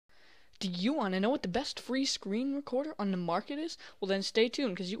Do you want to know what the best free screen recorder on the market is? Well, then stay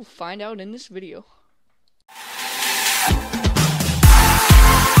tuned because you will find out in this video.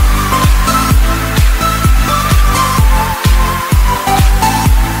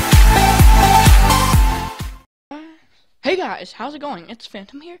 Hey guys, how's it going? It's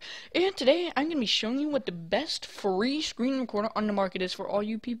Phantom here, and today I'm going to be showing you what the best free screen recorder on the market is for all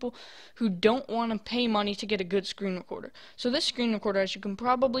you people who don't want to pay money to get a good screen recorder. So this screen recorder, as you can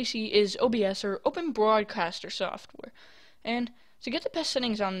probably see, is OBS, or Open Broadcaster software. And to get the best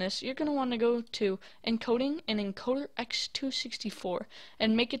settings on this, you're going to want to go to Encoding and Encoder X264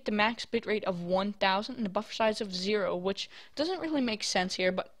 and make it the max bitrate of 1000 and the buffer size of 0, which doesn't really make sense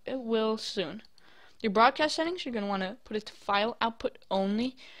here, but it will soon. Your broadcast settings, you're going to want to put it to file output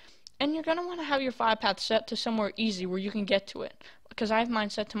only, and you're going to want to have your file path set to somewhere easy where you can get to it, because I have mine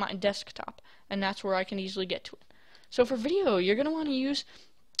set to my desktop, and that's where I can easily get to it. So for video, you're going to want to use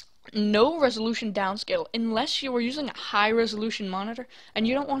no resolution downscale unless you are using a high resolution monitor and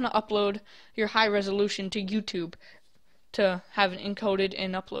you don't want to upload your high resolution to YouTube to have it encoded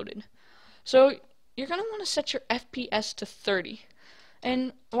and uploaded. So you're going to want to set your FPS to 30.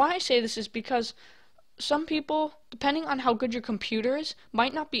 And why I say this is because some people, depending on how good your computer is,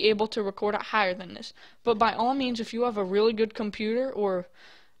 might not be able to record it higher than this. But by all means, if you have a really good computer or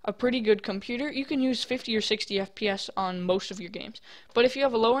a pretty good computer, you can use 50 or 60 FPS on most of your games. But if you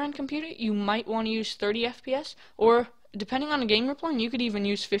have a lower end computer, you might want to use 30 FPS, or depending on the game you're playing, you could even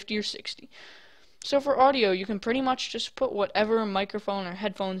use 50 or 60. So for audio, you can pretty much just put whatever microphone or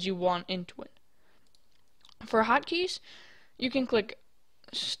headphones you want into it. For hotkeys, you can click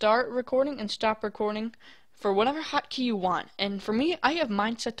start recording and stop recording for whatever hotkey you want. And for me, I have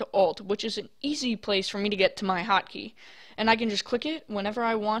mine set to Alt, which is an easy place for me to get to my hotkey. And I can just click it whenever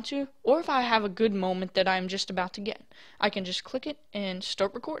I want to, or if I have a good moment that I'm just about to get, I can just click it and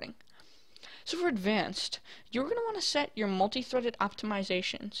start recording. So for advanced, you're going to want to set your multi-threaded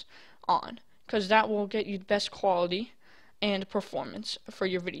optimizations on, because that will get you the best quality and performance for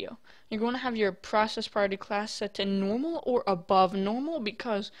your video. You're going to have your process priority class set to normal or above normal,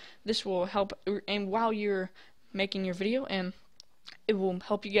 because this will help and while you're making your video, and it will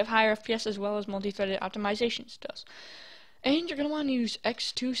help you get higher FPS as well as multi-threaded optimizations does. And you're going to want to use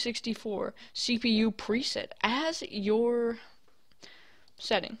X264 CPU preset as your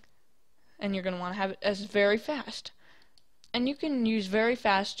setting, and you're going to want to have it as very fast. And you can use very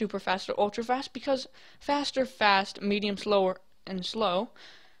fast, super fast, or ultra fast, because faster, fast, medium, slower, and slow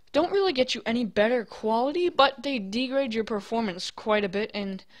don't really get you any better quality, but they degrade your performance quite a bit.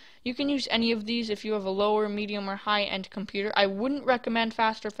 And you can use any of these if you have a lower, medium, or high-end computer. I wouldn't recommend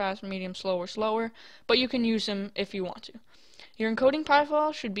faster, fast, medium, slower, slower, but you can use them if you want to. Your encoding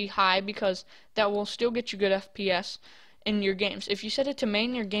profile should be high, because that will still get you good FPS in your games. If you set it to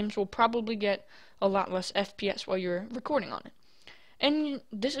main, your games will probably get a lot less FPS while you're recording on it. And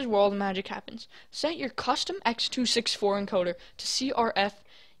this is where all the magic happens. Set your custom X264 encoder to CRF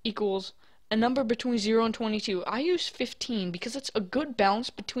equals a number between 0 and 22. I use 15 because it's a good balance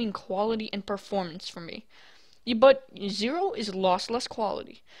between quality and performance for me. But 0 is lossless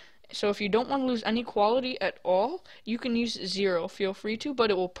quality. So if you don't want to lose any quality at all, you can use 0. Feel free to, but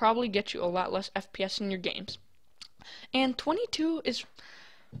it will probably get you a lot less FPS in your games. And 22 is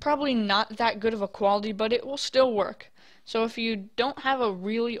probably not that good of a quality, but it will still work. So if you don't have a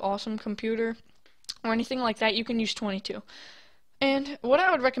really awesome computer or anything like that, you can use 22. And what I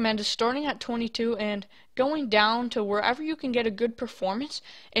would recommend is starting at 22 and going down to wherever you can get a good performance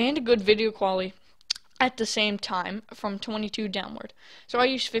and a good video quality at the same time, from 22 downward. So I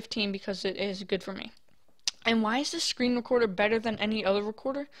use 15 because it is good for me. And why is this screen recorder better than any other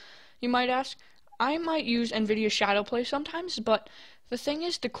recorder, you might ask? I might use NVIDIA Shadowplay sometimes, but the thing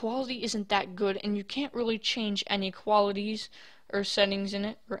is, the quality isn't that good, and you can't really change any qualities or settings in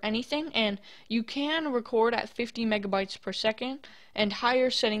it or anything. And you can record at 50 megabytes per second and higher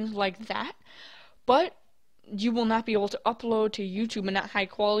settings like that, but you will not be able to upload to YouTube in that high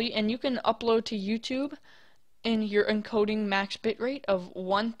quality. And you can upload to YouTube in your encoding max bitrate of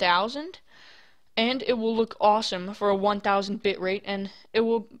 1000. And it will look awesome for a 1000 bit rate, and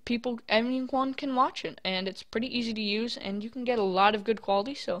anyone can watch it, and it's pretty easy to use, and you can get a lot of good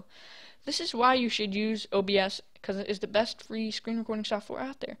quality. So this is why you should use OBS, because it is the best free screen recording software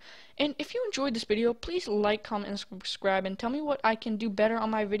out there. And if you enjoyed this video, please like, comment, and subscribe, and tell me what I can do better on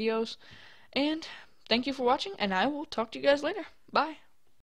my videos. And thank you for watching, and I will talk to you guys later. Bye.